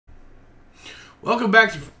Welcome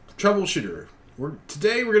back to Troubleshooter.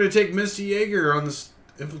 Today we're going to take Misty Yeager on this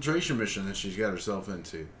infiltration mission that she's got herself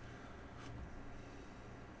into.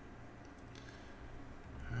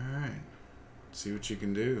 Alright. See what you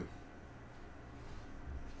can do.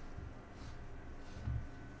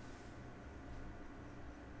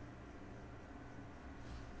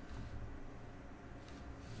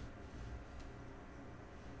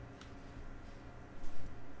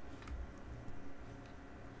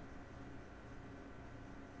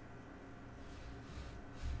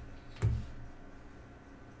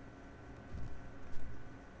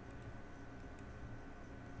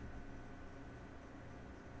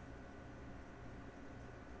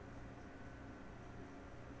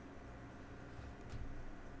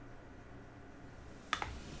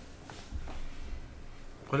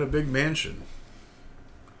 What a big mansion.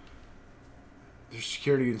 There's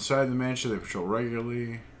security inside the mansion. They patrol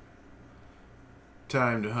regularly.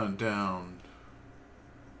 Time to hunt down.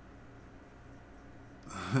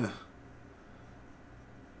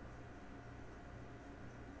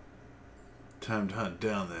 Time to hunt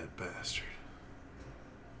down that bastard.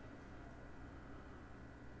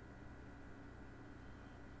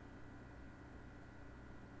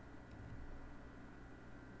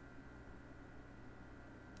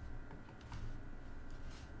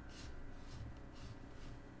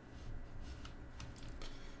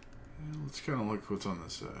 Let's kind of look what's on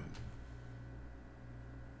this side.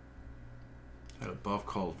 Had a buff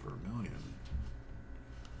called Vermilion.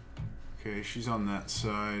 Okay, she's on that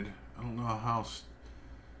side. I don't know how.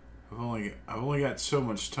 I've only got so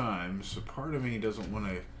much time, so part of me doesn't want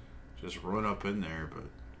to just run up in there, but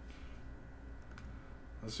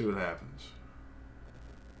let's see what happens.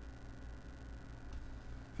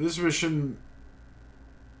 For this mission,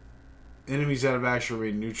 enemies that have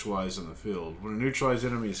actually been neutralized on the field. When a neutralized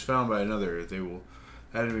enemy is found by another, that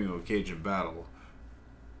enemy will engage in battle.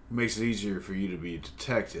 It makes it easier for you to be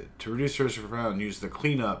detected. To reduce risk of round, use the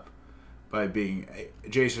cleanup by being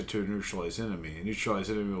adjacent to a neutralized enemy. A neutralized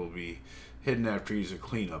enemy will be hidden after you use a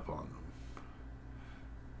cleanup on them.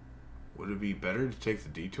 Would it be better to take the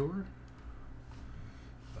detour?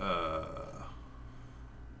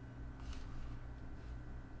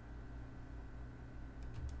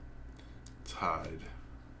 Let's hide.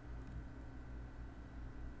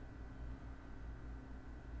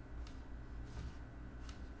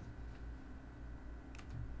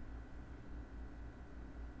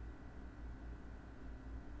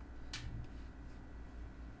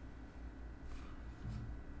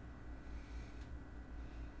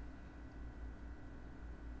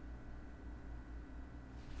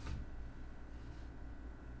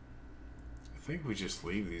 I think we just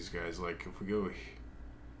leave these guys. Like, if we go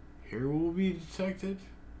here, we'll be detected.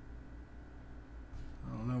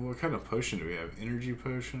 I don't know. What kind of potion do we have? Energy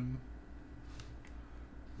potion.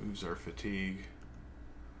 Moves our fatigue.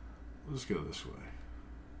 Let's go this way.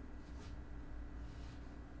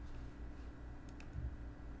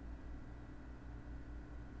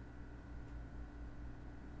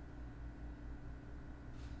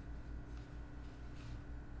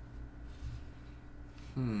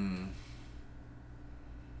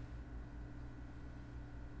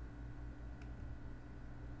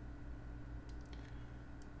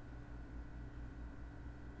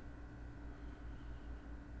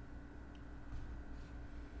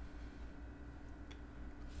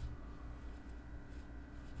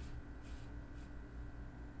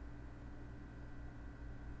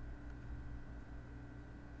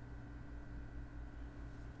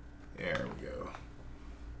 There we go.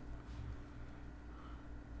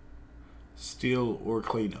 Steal or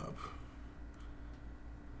clean up.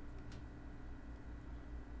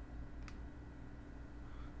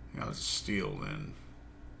 Yeah, let's steal then.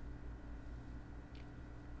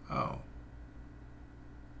 Oh.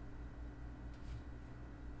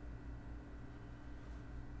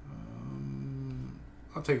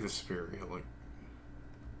 I'll take the spirit healing.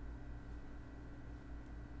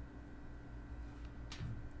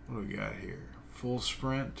 What do we got here? Full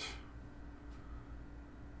sprint.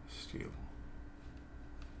 Steal.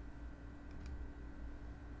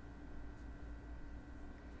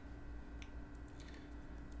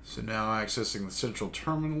 So now accessing the central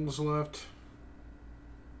terminals left.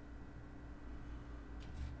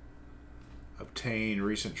 Obtain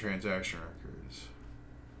recent transaction records.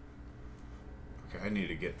 Okay, I need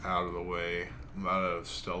to get out of the way. I'm out of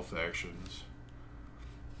stealth actions.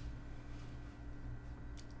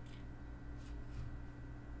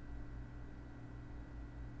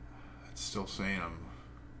 It's still saying I'm...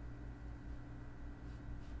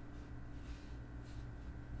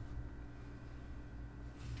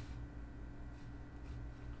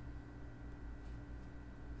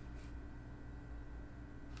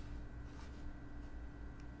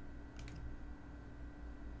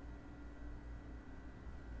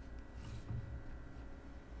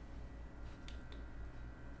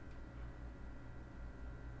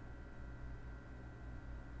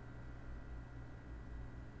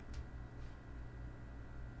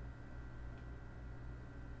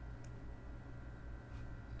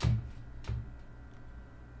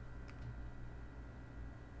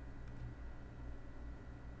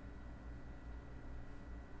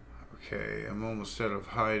 Okay, I'm almost out of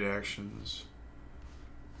hide actions.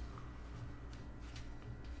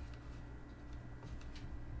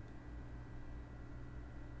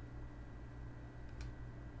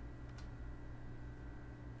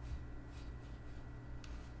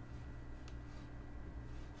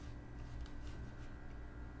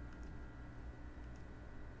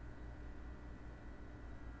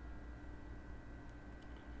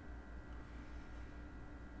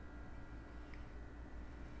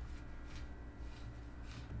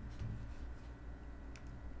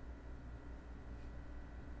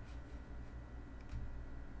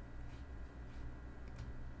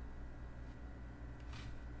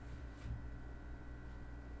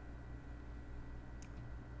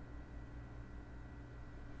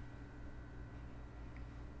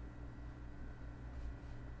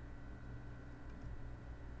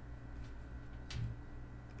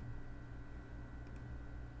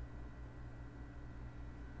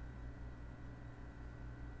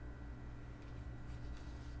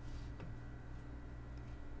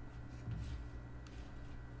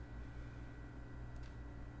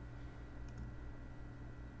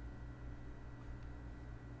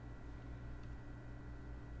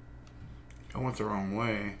 I went the wrong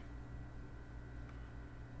way.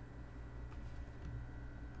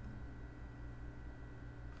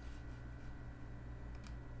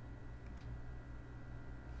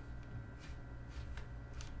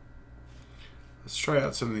 Let's try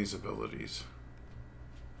out some of these abilities.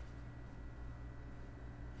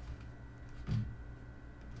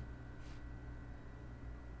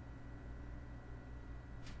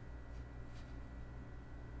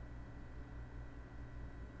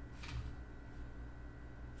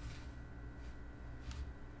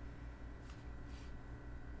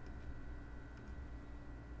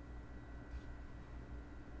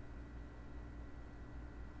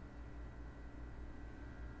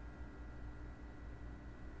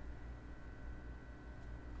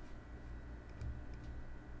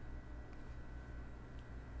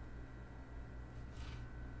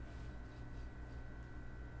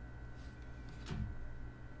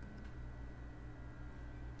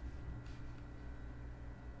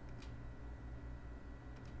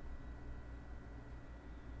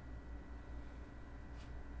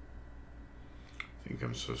 I think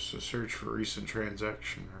I'm supposed to search for recent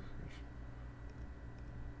transaction records.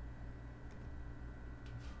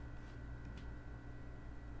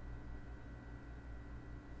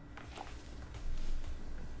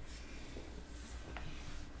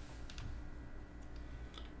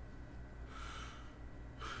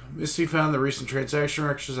 Misty found the recent transaction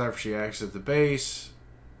records after she exited the base.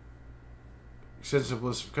 Extensive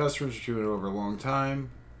list of customers doing it over a long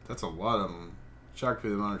time. That's a lot of them. Shocked by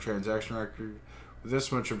the amount of transaction record. With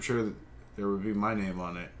this much, I'm sure that there would be my name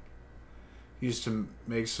on it. Used to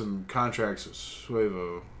make some contracts with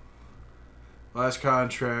Suevo. Last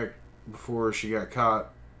contract before she got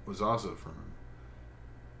caught was also from her.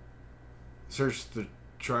 Searched the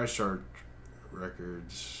TriStar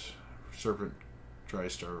records. Serpent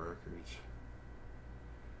TriStar records.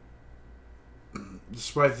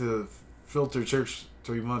 Despite the filtered search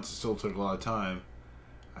 3 months, it still took a lot of time.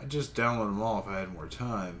 I'd just download them all if I had more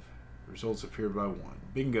time. The results appeared by one.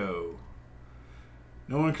 Bingo.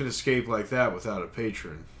 No one could escape like that without a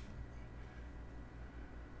patron.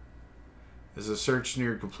 As the search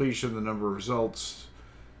neared completion, the number of results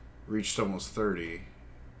reached almost 30.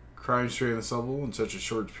 Crimes ran this level in such a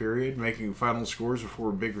short period, making final scores before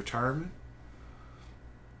a big retirement.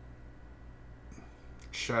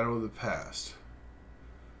 Shadow of the Past.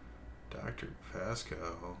 Dr.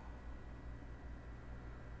 Pascal.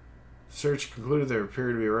 The search concluded there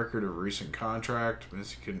appeared to be a record of a recent contract.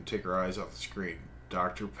 Misty couldn't take her eyes off the screen.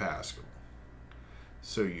 Dr. Pascal.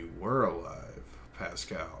 So you were alive,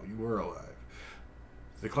 Pascal. You were alive.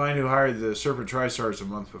 The client who hired the Serpent TriStars a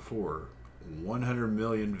month before. 100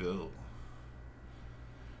 million vil.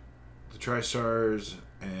 The TriStars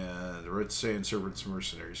and the Red Sand Serpent's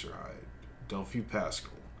mercenaries are hired. Delphi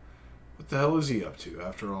Pascal. What the hell is he up to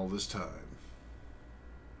after all this time?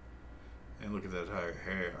 And look at that high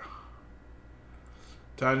hair.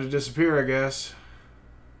 Time to disappear, I guess.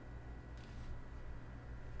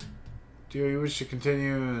 Do you wish to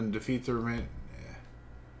continue and defeat the remaining? Yeah.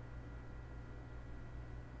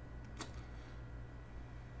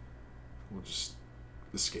 We'll just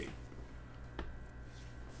escape.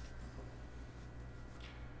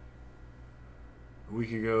 A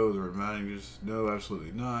week ago, the remaining just no,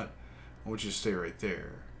 absolutely not. I want you to stay right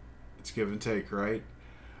there. It's give and take, right?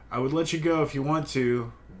 I would let you go if you want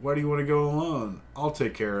to. Why do you want to go alone? I'll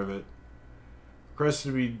take care of it.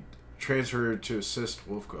 Requested to be transferred to assist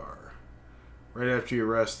Wolfgar. right after you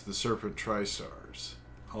arrest the Serpent Trisars.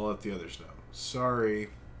 I'll let the others know. Sorry.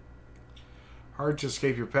 Hard to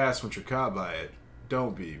escape your past once you're caught by it.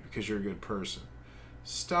 Don't be, because you're a good person.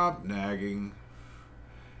 Stop nagging.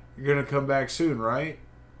 You're gonna come back soon, right?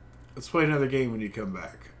 Let's play another game when you come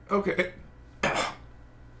back. Okay.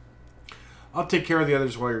 I'll take care of the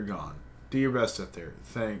others while you're gone. Do your best up there.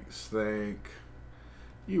 Thanks.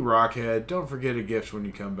 You rockhead. Don't forget a gift when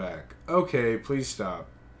you come back. Okay, please stop.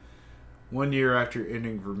 1 year after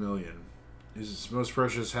ending Vermilion is its most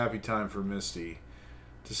precious happy time for Misty.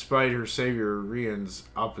 Despite her savior Rian's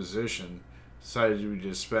opposition, decided to be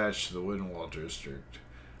dispatched to the Windwall district.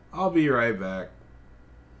 I'll be right back.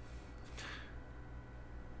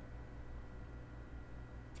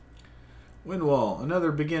 Windwall,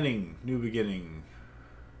 another beginning, new beginning.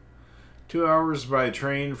 2 hours by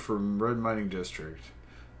train from Red Mining District.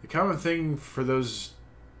 The common thing for those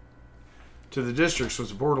to the districts was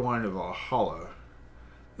the borderline of Valhalla.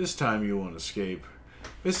 This time you won't escape.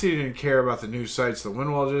 Misty didn't care about the new sights of the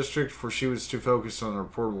Windwall District, for she was too focused on her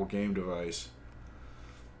portable game device.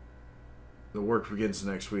 The work begins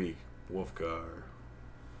next week. Wolfgar.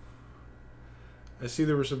 I see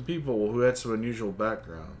there were some people who had some unusual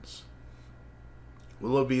backgrounds.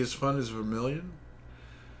 Will it be as fun as Vermilion?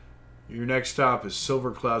 Your next stop is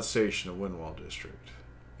Silver Cloud Station of Windwall District.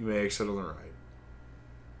 You may exit on the right.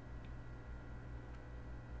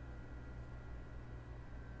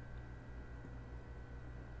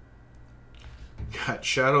 Got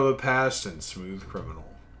Shadow of the Past and Smooth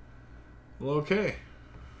Criminal. Well, okay.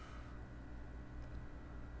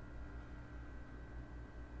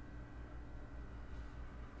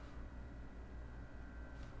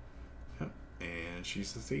 Yep. And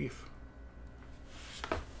she's the thief.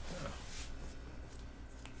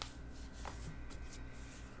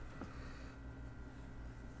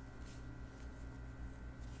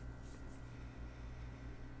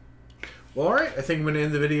 Well, alright, I think I'm going to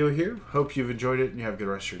end the video here. Hope you've enjoyed it and you have a good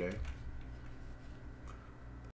rest of your day.